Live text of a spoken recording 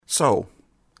So,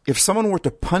 if someone were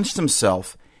to punch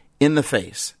themselves in the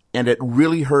face and it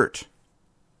really hurt,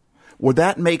 would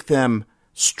that make them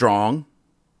strong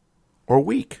or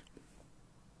weak?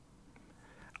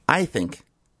 I think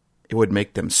it would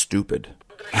make them stupid.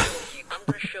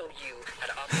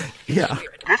 Yeah.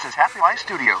 This is Happy Life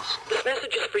Studios. This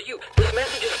message is for you. This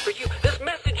message is for you. This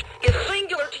message is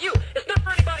singular to you. It's not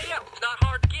for anybody else. It's not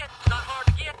hard to get. It's not hard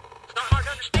to get. It's not hard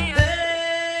to understand. Hey,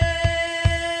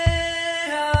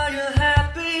 are you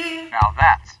happy? Now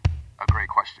that's a great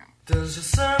question. Does your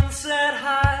sun set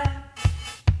high?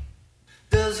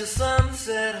 Does your sun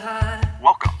set high?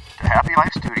 Welcome to Happy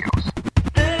Life Studios.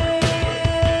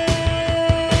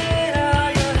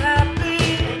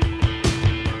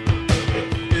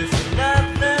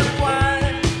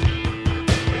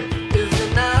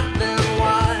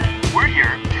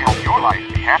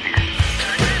 Happier.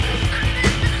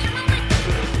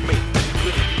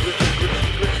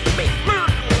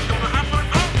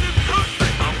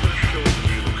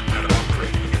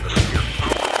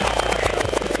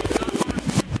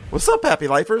 What's up, Happy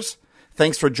Lifers?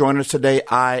 Thanks for joining us today.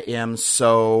 I am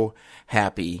so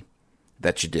happy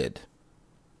that you did.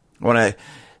 I want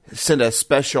to send a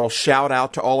special shout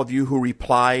out to all of you who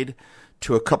replied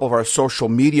to a couple of our social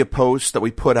media posts that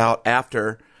we put out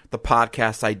after the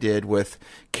podcast I did with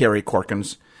Carrie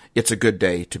Corkins. It's a good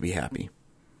day to be happy.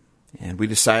 And we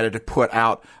decided to put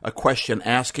out a question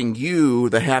asking you,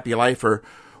 the happy lifer,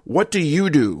 what do you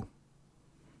do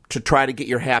to try to get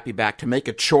your happy back, to make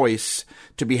a choice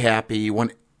to be happy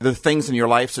when the things in your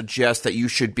life suggest that you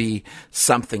should be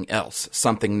something else,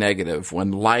 something negative?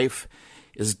 When life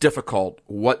is difficult,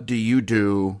 what do you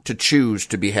do to choose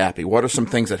to be happy? What are some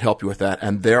things that help you with that?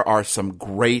 And there are some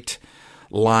great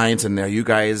lines in there. You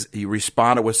guys, you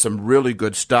responded with some really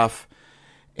good stuff.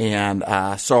 And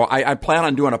so I plan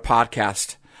on doing a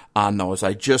podcast on those.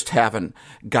 I just haven't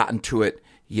gotten to it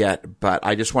yet, but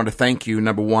I just want to thank you,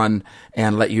 number one,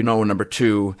 and let you know, number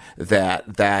two,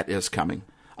 that that is coming.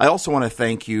 I also want to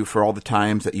thank you for all the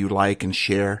times that you like and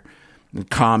share and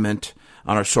comment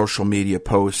on our social media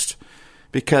posts,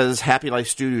 because Happy Life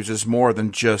Studios is more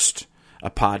than just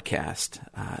a podcast.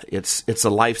 It's a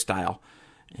lifestyle.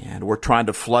 And we're trying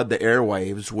to flood the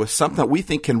airwaves with something that we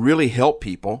think can really help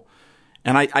people.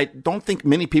 And I don't think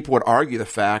many people would argue the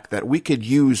fact that we could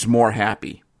use more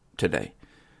happy today.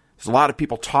 There's a lot of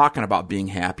people talking about being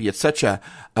happy. It's such a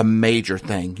major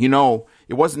thing. You know,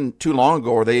 it wasn't too long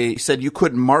ago where they said you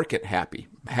couldn't market happy.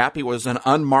 Happy was an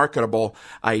unmarketable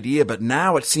idea, but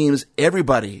now it seems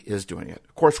everybody is doing it.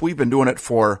 Of course, we've been doing it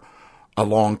for a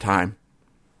long time.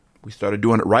 We started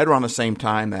doing it right around the same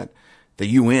time that the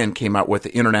UN came out with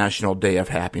the International Day of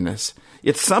Happiness.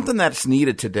 It's something that's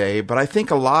needed today, but I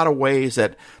think a lot of ways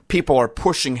that people are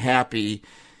pushing happy,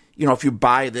 you know, if you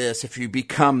buy this, if you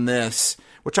become this,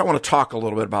 which I want to talk a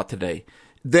little bit about today,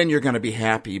 then you're going to be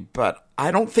happy. But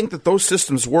I don't think that those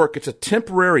systems work. It's a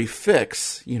temporary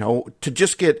fix, you know, to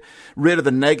just get rid of the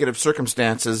negative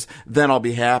circumstances, then I'll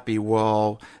be happy.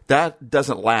 Well, that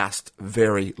doesn't last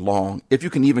very long, if you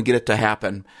can even get it to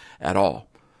happen at all.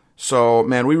 So,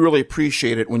 man, we really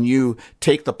appreciate it when you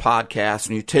take the podcast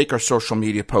and you take our social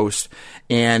media posts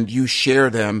and you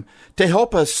share them to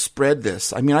help us spread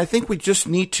this. I mean, I think we just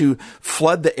need to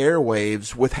flood the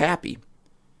airwaves with happy.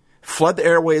 Flood the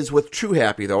airwaves with true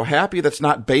happy, though. Happy that's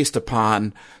not based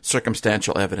upon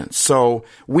circumstantial evidence. So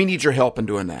we need your help in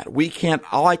doing that. We can't,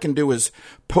 all I can do is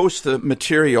post the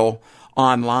material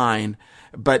online,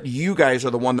 but you guys are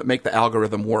the one that make the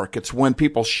algorithm work. It's when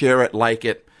people share it, like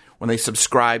it, when they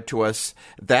subscribe to us,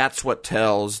 that's what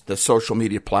tells the social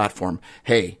media platform,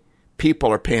 hey,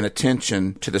 people are paying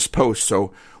attention to this post,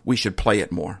 so we should play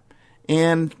it more.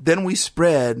 And then we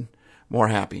spread more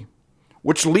happy,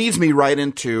 which leads me right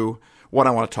into what I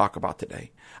want to talk about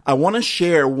today. I want to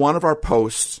share one of our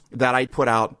posts that I put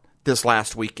out this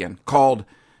last weekend called,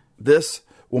 This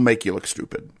Will Make You Look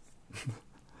Stupid.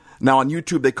 Now, on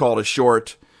YouTube, they call it a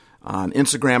short. On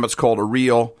Instagram, it's called a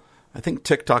reel. I think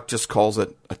TikTok just calls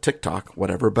it a TikTok,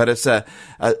 whatever, but it's a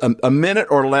minute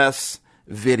or less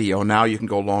video. Now you can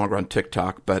go longer on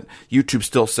TikTok, but YouTube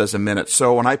still says a minute.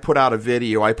 So when I put out a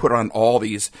video, I put it on all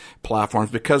these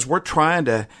platforms because we're trying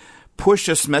to push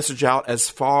this message out as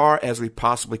far as we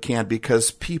possibly can, because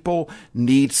people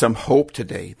need some hope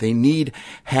today. They need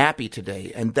happy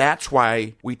today. And that's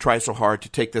why we try so hard to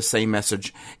take the same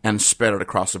message and spread it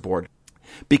across the board,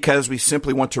 because we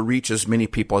simply want to reach as many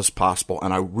people as possible.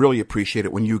 And I really appreciate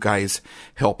it when you guys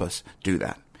help us do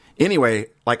that. Anyway,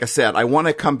 like I said, I want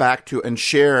to come back to and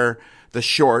share the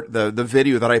short, the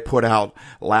video that I put out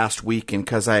last weekend,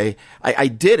 because I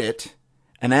did it.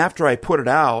 And after I put it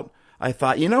out, I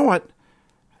thought, you know what?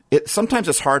 sometimes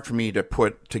it's hard for me to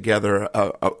put together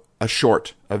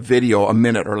a video, a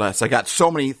minute or less. I got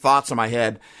so many thoughts in my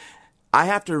head. I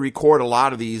have to record a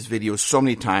lot of these videos so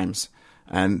many times.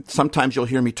 And sometimes you'll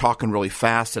hear me talking really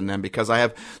fast in them because I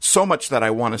have so much that I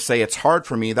want to say. It's hard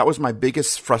for me. That was my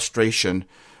biggest frustration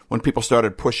when people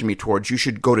started pushing me towards, you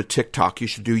should go to TikTok, you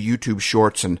should do YouTube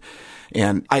shorts. And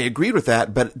I agreed with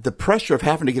that, but the pressure of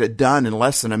having to get it done in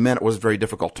less than a minute was very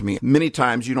difficult to me. Many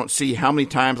times you don't see how many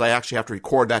times I actually have to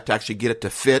record that to actually get it to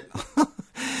fit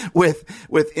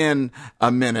within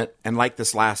a minute. And like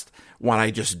this last one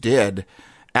I just did,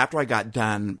 after I got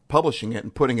done publishing it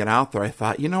and putting it out there, I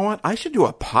thought, you know what? I should do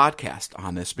a podcast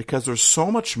on this because there's so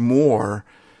much more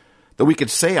that we could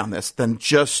say on this than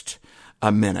just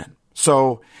a minute.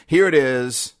 So here it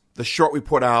is, the short we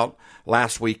put out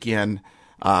last weekend.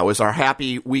 Was our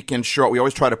Happy Weekend short. We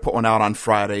always try to put one out on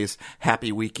Fridays.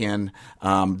 Happy Weekend.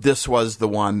 This was the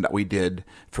one that we did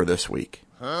for this week.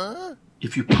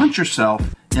 If you punch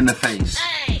yourself in the face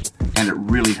and it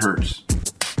really hurts,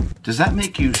 does that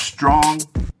make you strong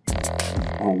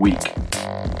or weak?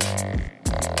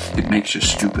 It makes you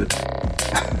stupid.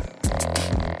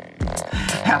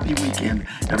 Happy weekend,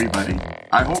 everybody.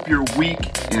 I hope your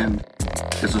weekend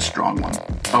is a strong one.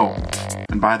 Oh,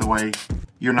 and by the way,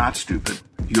 you're not stupid.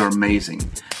 You're amazing.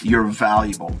 You're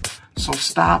valuable. So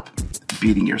stop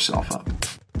beating yourself up.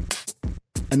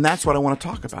 And that's what I want to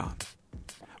talk about.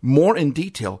 More in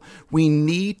detail, we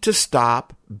need to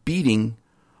stop beating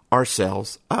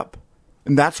ourselves up.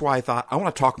 And that's why I thought I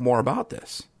want to talk more about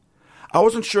this. I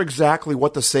wasn't sure exactly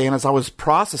what to say, and as I was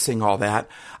processing all that,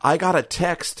 I got a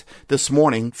text this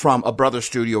morning from a brother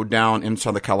studio down in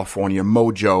Southern California,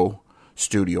 Mojo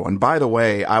Studio. And by the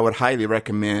way, I would highly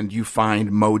recommend you find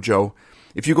Mojo.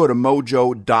 If you go to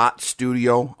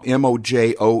mojo.studio,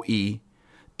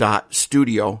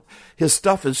 MOJOE.studio, his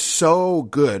stuff is so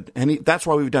good, and that's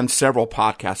why we've done several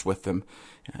podcasts with him.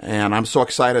 And I'm so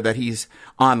excited that he's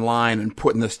online and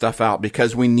putting this stuff out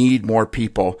because we need more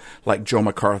people like Joe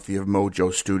McCarthy of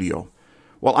Mojo Studio.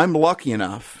 Well, I'm lucky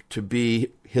enough to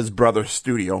be his brother's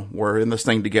studio. We're in this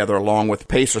thing together along with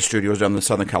Pacer Studios down in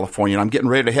Southern California. And I'm getting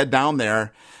ready to head down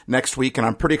there next week, and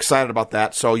I'm pretty excited about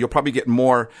that. So you'll probably get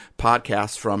more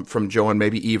podcasts from Joe and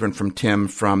maybe even from Tim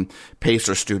from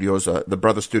Pacer Studios, the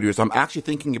brother studios. I'm actually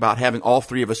thinking about having all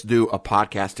three of us do a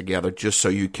podcast together just so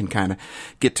you can kind of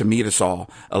get to meet us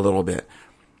all a little bit.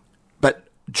 But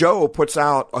Joe puts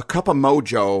out a cup of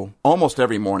Mojo almost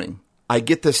every morning. I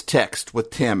get this text with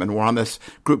Tim, and we're on this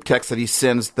group text that he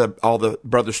sends, all the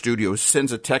brother studios,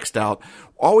 sends a text out,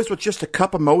 always with just a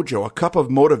cup of Mojo, a cup of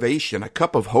motivation, a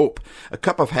cup of hope, a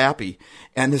cup of happy.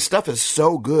 And his stuff is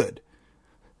so good.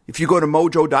 If you go to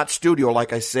mojo.studio,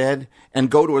 like I said, and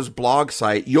go to his blog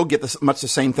site, you'll get much the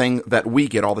same thing that we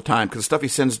get all the time, because the stuff he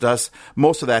sends to us,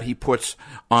 most of that he puts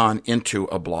on into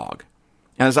a blog.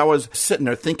 And as I was sitting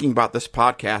there thinking about this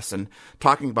podcast and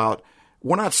talking about,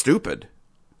 we're not stupid.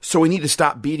 So we need to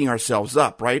stop beating ourselves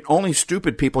up, right? Only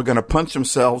stupid people are going to punch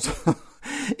themselves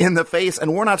in the face,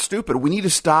 and we're not stupid. We need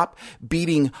to stop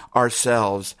beating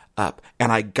ourselves up.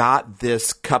 And I got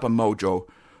this cup of Mojo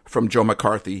from Joe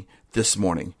McCarthy this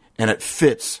morning, and it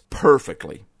fits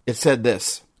perfectly. It said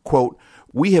this, quote,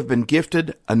 "We have been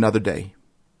gifted another day.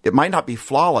 It might not be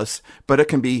flawless, but it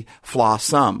can be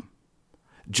flawsome,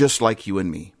 just like you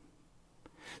and me.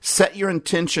 Set your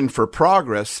intention for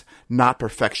progress, not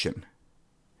perfection.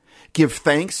 Give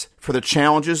thanks for the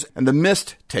challenges and the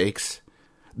missed takes,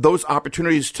 those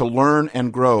opportunities to learn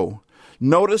and grow.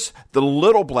 Notice the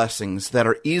little blessings that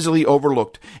are easily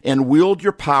overlooked and wield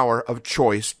your power of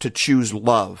choice to choose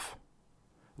love.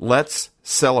 Let's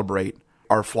celebrate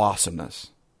our flawsomeness."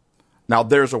 Now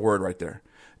there's a word right there.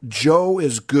 Joe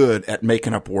is good at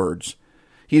making up words.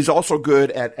 He's also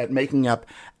good at making up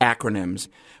acronyms.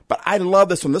 But I love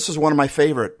this one. This is one of my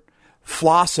favorite.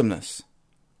 Flawsomeness.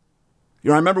 You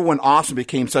know, I remember when awesome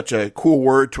became such a cool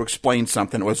word to explain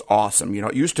something. It was awesome. You know,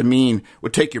 it used to mean,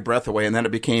 would take your breath away, and then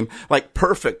it became like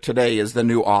perfect today is the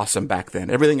new awesome back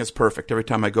then. Everything is perfect. Every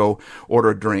time I go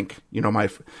order a drink, you know, my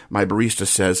barista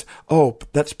says, "Oh,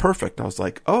 that's perfect." I was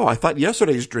like, "Oh, I thought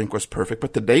yesterday's drink was perfect,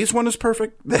 but today's one is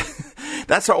perfect?"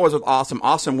 That's how it was with awesome.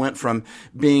 Awesome went from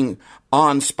being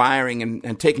awe-inspiring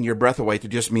and taking your breath away to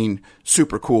just mean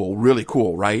super cool, really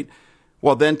cool, right?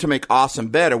 Well, then to make awesome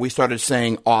better, we started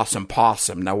saying awesome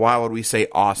possum. Now, why would we say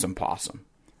awesome possum?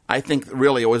 I think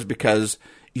really it was because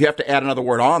you have to add another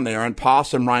word on there, and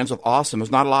possum rhymes with awesome. There's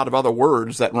not a lot of other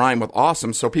words that rhyme with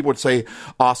awesome, so people would say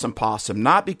awesome possum,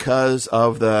 not because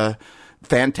of the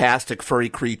fantastic furry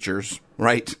creatures,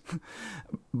 right?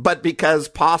 But because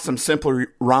possum simply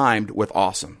rhymed with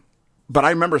awesome. But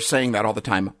I remember saying that all the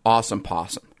time, awesome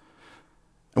possum.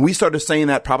 And we started saying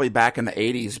that probably back in the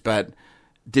 80s, but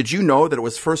did you know that it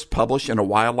was first published in a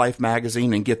wildlife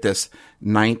magazine? And get this,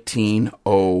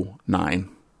 1909.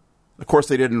 Of course,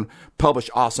 they didn't publish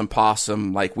Awesome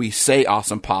Possum like we say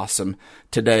Awesome Possum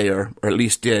today, or at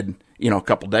least did, a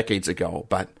couple decades ago.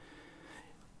 But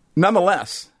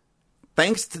nonetheless,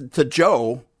 thanks to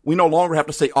Joe, we no longer have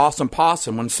to say Awesome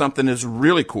Possum when something is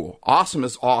really cool. Awesome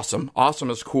is awesome. Awesome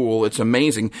is cool. It's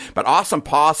amazing. But Awesome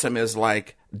Possum is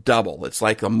like double. It's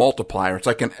like a multiplier. It's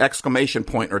like an exclamation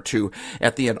point or two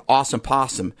at the end. Awesome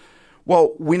Possum.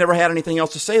 Well, we never had anything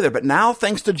else to say there. But now,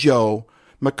 thanks to Joe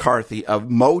McCarthy of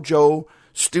Mojo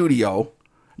Studio,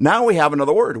 now we have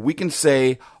another word. We can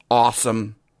say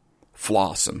Awesome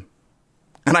Flawsome.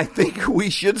 And I think we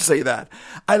should say that.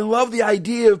 I love the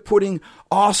idea of putting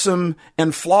awesome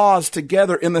and flaws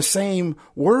together in the same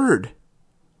word.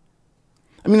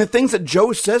 I mean, the things that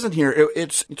Joe says in here,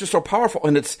 it's just so powerful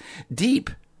and it's deep.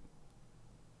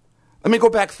 Let me go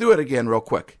back through it again real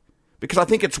quick, because I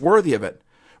think it's worthy of it.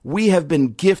 We have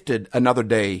been gifted another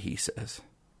day, he says.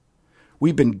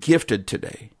 We've been gifted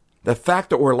today. The fact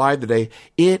that we're alive today,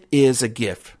 it is a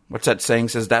gift. What's that saying?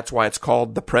 Says that's why it's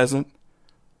called the present.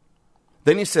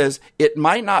 Then he says, it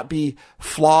might not be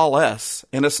flawless,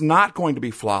 and it's not going to be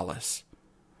flawless.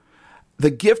 The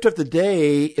gift of the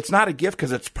day, it's not a gift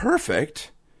because it's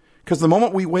perfect, because the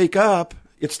moment we wake up,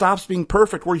 it stops being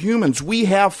perfect. We're humans. We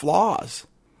have flaws.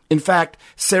 In fact,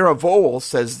 Sarah Vowell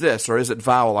says this, or is it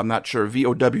Vowell? I'm not sure,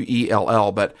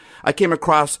 Vowell, but I came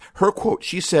across her quote.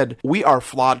 She said, we are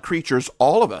flawed creatures,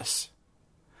 all of us.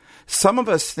 Some of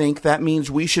us think that means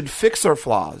we should fix our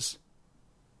flaws.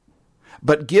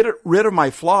 But get rid of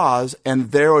my flaws,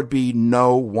 and there would be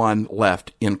no one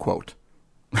left, end quote.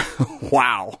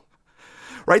 Wow.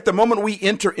 Right? The moment we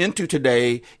enter into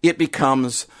today, it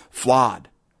becomes flawed.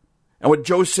 And what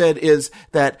Joe said is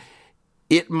that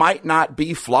it might not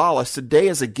be flawless. Today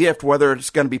is a gift, whether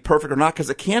it's going to be perfect or not, because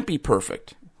it can't be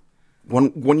perfect.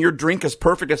 When your drink is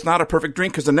perfect, it's not a perfect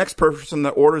drink, because the next person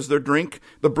that orders their drink,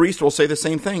 the barista will say the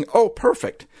same thing. Oh,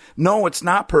 perfect. No, it's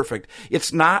not perfect.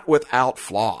 It's not without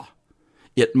flaw.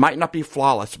 It might not be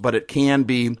flawless, but it can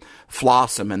be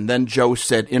flawsome. And then Joe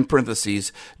said, in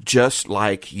parentheses, just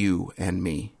like you and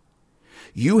me.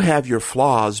 You have your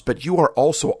flaws, but you are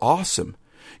also awesome.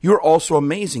 You are also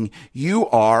amazing. You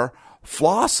are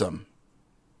flawsome.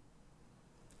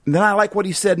 And then I like what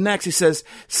he said next. He says,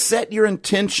 set your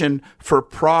intention for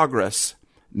progress,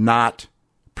 not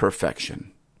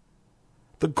perfection.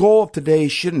 The goal of today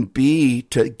shouldn't be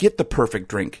to get the perfect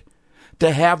drink,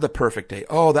 to have the perfect day.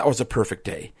 Oh, that was a perfect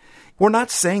day. We're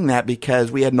not saying that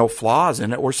because we had no flaws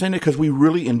in it. We're saying it because we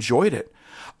really enjoyed it.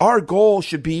 Our goal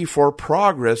should be for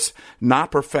progress,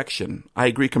 not perfection. I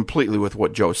agree completely with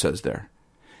what Joe says there.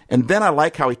 And then I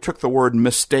like how he took the word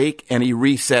mistake and he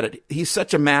reset it. He's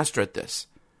such a master at this.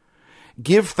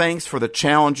 Give thanks for the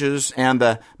challenges and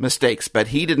the mistakes. But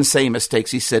he didn't say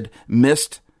mistakes. He said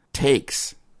missed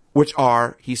takes, which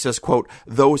are, he says, quote,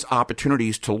 those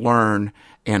opportunities to learn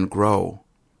and grow.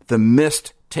 The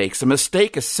missed takes. A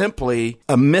mistake is simply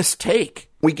a mistake.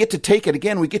 We get to take it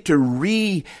again. We get to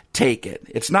retake it.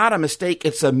 It's not a mistake.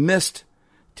 It's a missed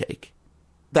take.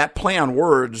 That play on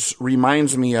words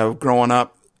reminds me of growing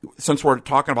up. Since we're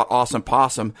talking about Awesome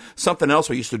Possum, something else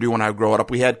we used to do when I was growing up,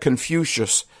 we had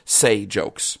Confucius say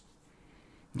jokes.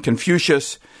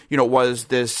 Confucius, was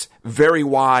this very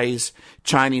wise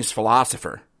Chinese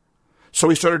philosopher. So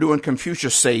we started doing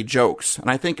Confucius say jokes.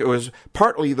 And I think it was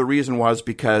partly the reason was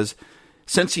because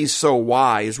since he's so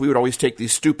wise, we would always take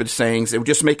these stupid sayings. It would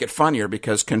just make it funnier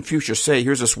because Confucius say,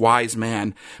 here's this wise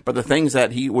man. But the things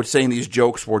that he would say in these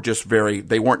jokes were just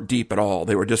they weren't deep at all.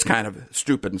 They were just kind of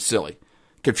stupid and silly.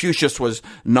 Confucius was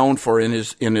known for in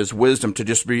his wisdom to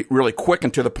just be really quick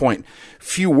and to the point.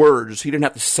 Few words. He didn't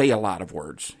have to say a lot of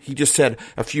words. He just said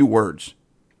a few words.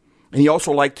 And he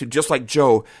also liked to, just like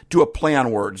Joe, do a play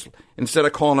on words. Instead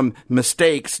of calling them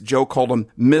mistakes, Joe called them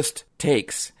missed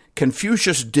takes.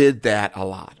 Confucius did that a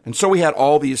lot. And so we had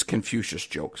all these Confucius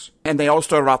jokes. And they all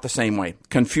started out the same way.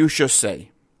 Confucius say.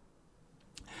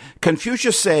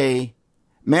 Confucius say,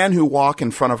 man who walk in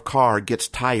front of car gets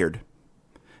tired,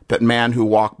 but man who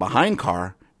walk behind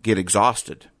car get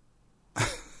exhausted.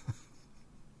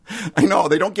 I know,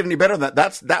 they don't get any better than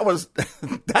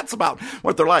that. That's about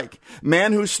what they're like.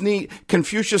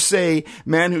 Confucius say,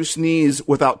 man who sneeze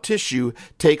without tissue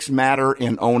takes matter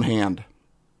in own hand.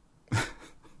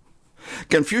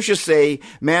 Confucius say,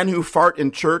 man who fart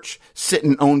in church sit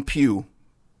in own pew.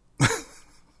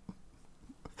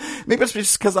 Maybe it's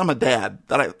just because I'm a dad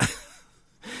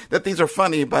that these are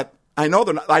funny, but I know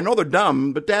they're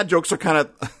dumb, but dad jokes are kind of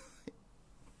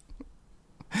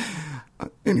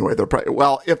Anyway, they're probably,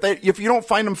 well, if you don't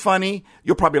find them funny,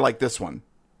 you'll probably like this one.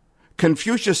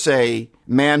 Confucius say,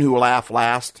 man who laugh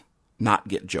last, not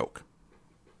get joke.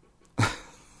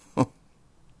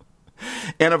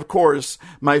 And of course,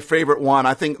 my favorite one,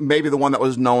 I think maybe the one that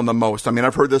was known the most. I mean,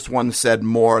 I've heard this one said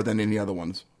more than any other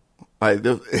ones.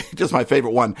 Just my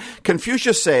favorite one.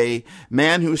 Confucius say,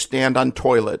 man who stand on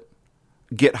toilet,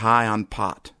 get high on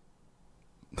pot.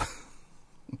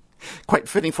 Quite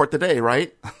fitting for today,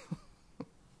 right?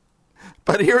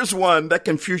 But here's one that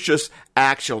Confucius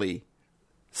actually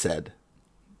said.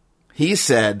 He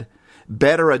said,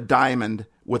 better a diamond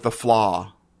with a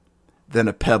flaw than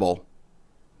a pebble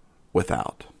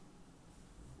without.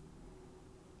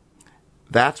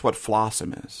 That's what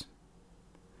Flawsome is.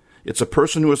 It's a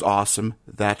person who is awesome.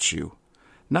 That's you.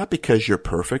 Not because you're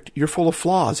perfect. You're full of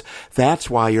flaws. That's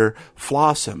why you're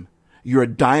Flawsome. You're a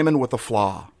diamond with a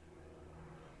flaw,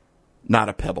 not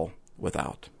a pebble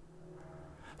without.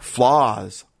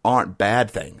 Flaws aren't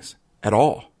bad things at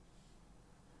all.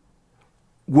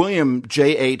 William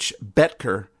J.H.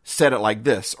 Betker said it like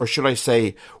this, or should I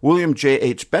say, William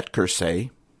J.H. Betker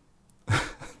say,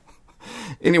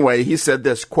 anyway, he said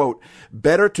this, quote,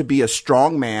 better to be a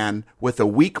strong man with a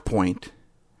weak point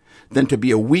than to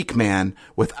be a weak man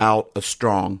without a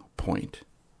strong point.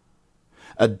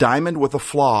 A diamond with a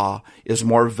flaw is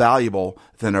more valuable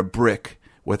than a brick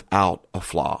without a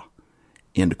flaw.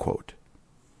 End quote.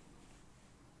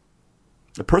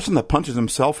 The person that punches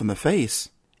himself in the face,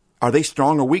 are they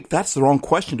strong or weak? That's the wrong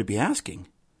question to be asking,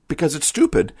 because it's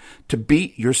stupid to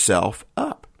beat yourself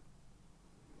up.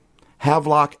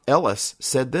 Havelock Ellis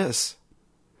said this,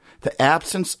 the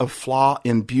absence of flaw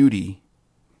in beauty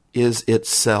is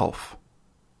itself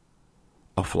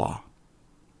a flaw.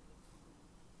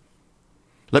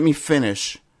 Let me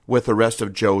finish with the rest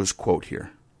of Joe's quote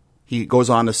here. He goes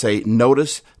on to say,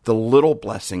 notice the little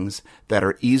blessings that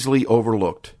are easily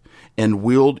overlooked and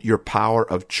wield your power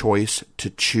of choice to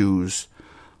choose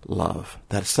love.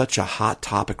 That's such a hot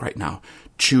topic right now,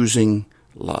 choosing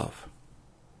love.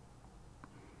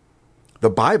 The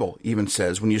Bible even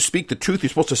says when you speak the truth, you're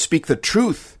supposed to speak the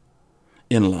truth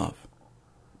in love.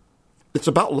 It's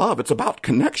about love. It's about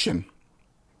connection.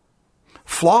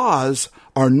 Flaws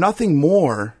are nothing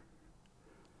more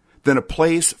than a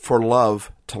place for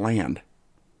love to land.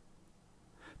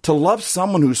 To love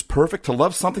someone who's perfect, to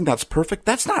love something that's perfect,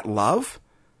 that's not love.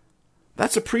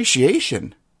 That's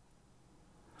appreciation.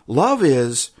 Love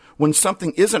is when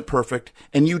something isn't perfect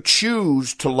and you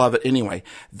choose to love it anyway.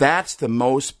 That's the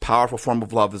most powerful form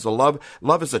of love.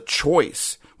 Love is a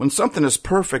choice. When something is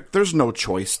perfect, there's no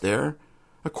choice there.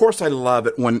 Of course I love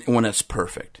it when it's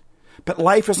perfect. But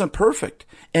life isn't perfect,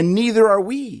 and neither are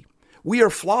we. We are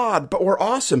flawed, but we're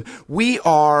awesome. We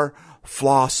are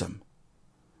Flawsome.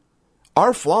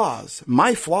 Our flaws,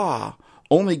 my flaw,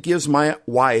 only gives my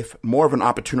wife more of an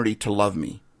opportunity to love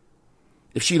me.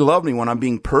 If she loved me when I'm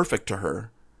being perfect to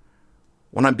her,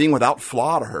 when I'm being without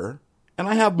flaw to her, and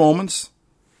I have moments,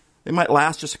 they might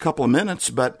last just a couple of minutes,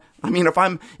 but I mean, if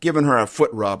I'm giving her a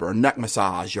foot rub or a neck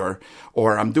massage or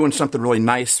I'm doing something really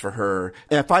nice for her,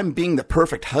 and if I'm being the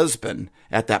perfect husband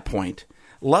at that point,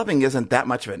 loving isn't that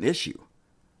much of an issue.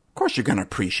 Of course, you're going to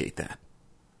appreciate that.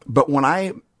 But when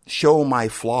I show my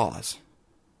flaws,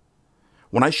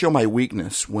 when I show my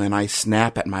weakness, when I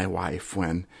snap at my wife,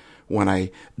 when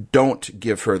I don't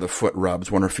give her the foot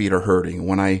rubs when her feet are hurting,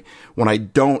 when I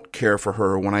don't care for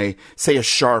her, when I say a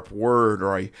sharp word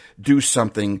or I do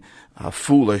something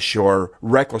foolish or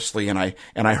recklessly and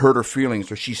I hurt her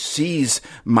feelings, or she sees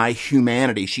my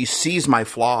humanity, she sees my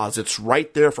flaws, it's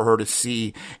right there for her to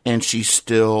see, and she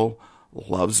still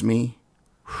loves me.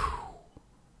 Whew.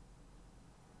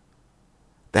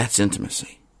 That's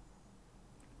intimacy.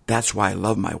 That's why I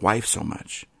love my wife so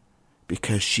much.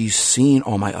 Because she's seen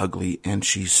all my ugly and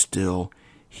she's still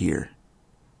here.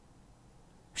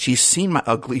 She's seen my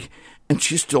ugly and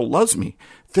she still loves me.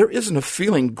 There isn't a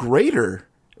feeling greater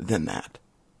than that.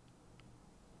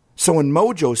 So when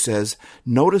Mojo says,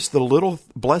 notice the little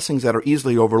blessings that are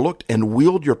easily overlooked and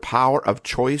wield your power of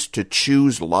choice to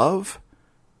choose love,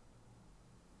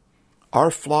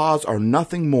 our flaws are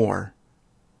nothing more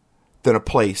than a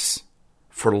place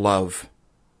for love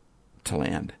to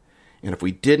land. And if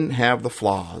we didn't have the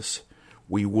flaws,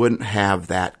 we wouldn't have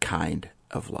that kind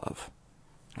of love.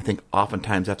 I think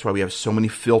oftentimes that's why we have so many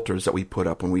filters that we put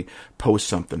up when we post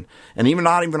something. And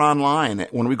not even online,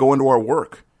 when we go into our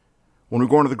work, when we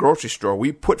go into the grocery store,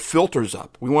 we put filters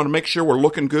up. We want to make sure we're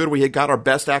looking good, we got our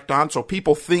best act on, so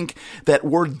people think that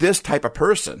we're this type of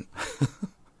person.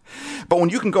 But when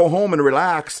you can go home and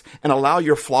relax and allow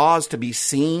your flaws to be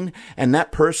seen, and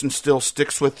that person still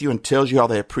sticks with you and tells you how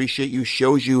they appreciate you,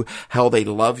 shows you how they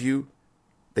love you,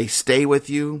 they stay with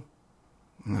you,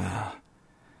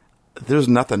 there's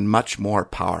nothing much more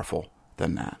powerful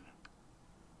than that.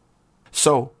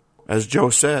 So, as Joe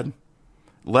said,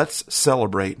 let's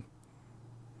celebrate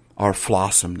our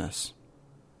flawsomeness.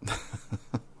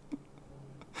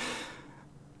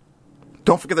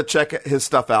 Don't forget to check his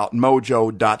stuff out,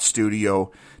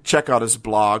 mojo.studio. Check out his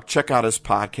blog. Check out his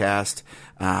podcast.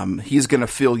 He's going to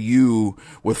fill you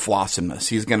with flawsomeness.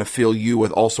 He's going to fill you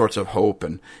with all sorts of hope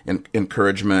and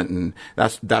encouragement, and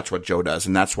that's what Joe does,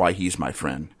 and that's why he's my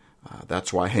friend.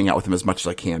 That's why I hang out with him as much as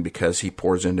I can, because he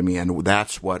pours into me, and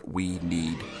that's what we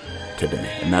need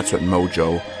today. And that's what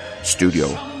Mojo Studio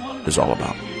is all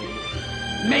about.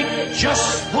 Make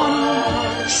just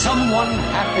someone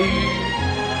happy,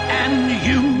 and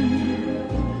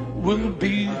you will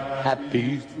be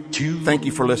happy too. Thank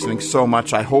you for listening so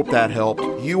much. I hope that helped.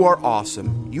 You are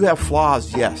awesome. You have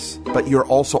flaws, yes, but you're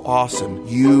also awesome.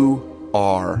 You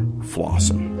are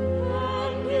Flawsome.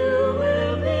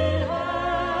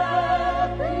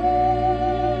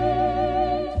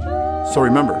 So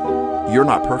remember, you're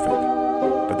not perfect,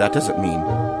 but that doesn't mean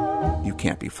you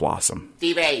can't be Flawsome.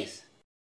 Steve Ace.